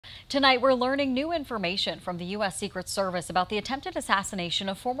Tonight, we're learning new information from the U.S. Secret Service about the attempted assassination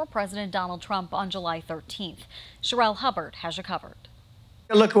of former President Donald Trump on July 13th. Sherelle Hubbard has you covered.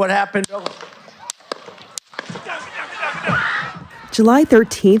 Look at what happened. July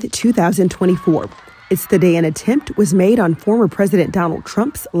 13th, 2024. It's the day an attempt was made on former President Donald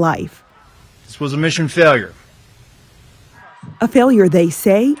Trump's life. This was a mission failure. A failure they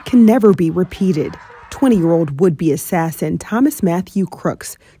say can never be repeated. 20-year-old would-be assassin Thomas Matthew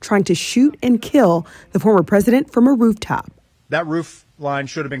Crooks trying to shoot and kill the former president from a rooftop. That roof line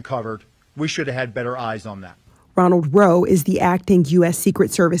should have been covered. We should have had better eyes on that. Ronald Rowe is the acting U.S. Secret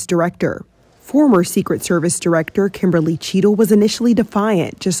Service director. Former Secret Service Director Kimberly Cheadle was initially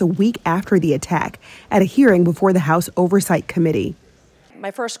defiant just a week after the attack at a hearing before the House Oversight Committee.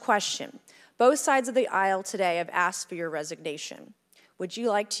 My first question, both sides of the aisle today have asked for your resignation. Would you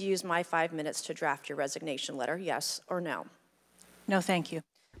like to use my 5 minutes to draft your resignation letter, yes or no? No, thank you.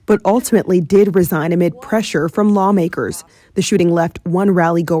 But ultimately did resign amid pressure from lawmakers. The shooting left one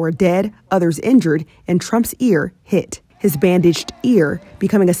rally-goer dead, others injured, and Trump's ear hit. His bandaged ear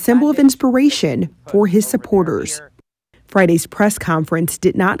becoming a symbol of inspiration for his supporters. Friday's press conference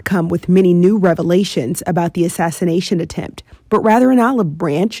did not come with many new revelations about the assassination attempt, but rather an olive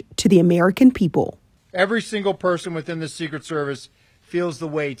branch to the American people. Every single person within the Secret Service feels the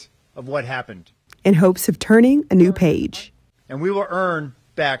weight of what happened. In hopes of turning a new page. And we will earn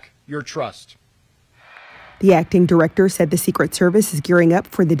back your trust. The acting director said the Secret Service is gearing up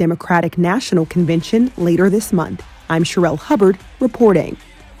for the Democratic National Convention later this month. I'm Sherelle Hubbard reporting.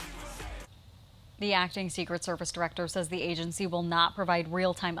 The acting Secret Service director says the agency will not provide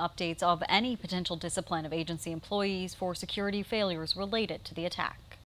real-time updates of any potential discipline of agency employees for security failures related to the attack.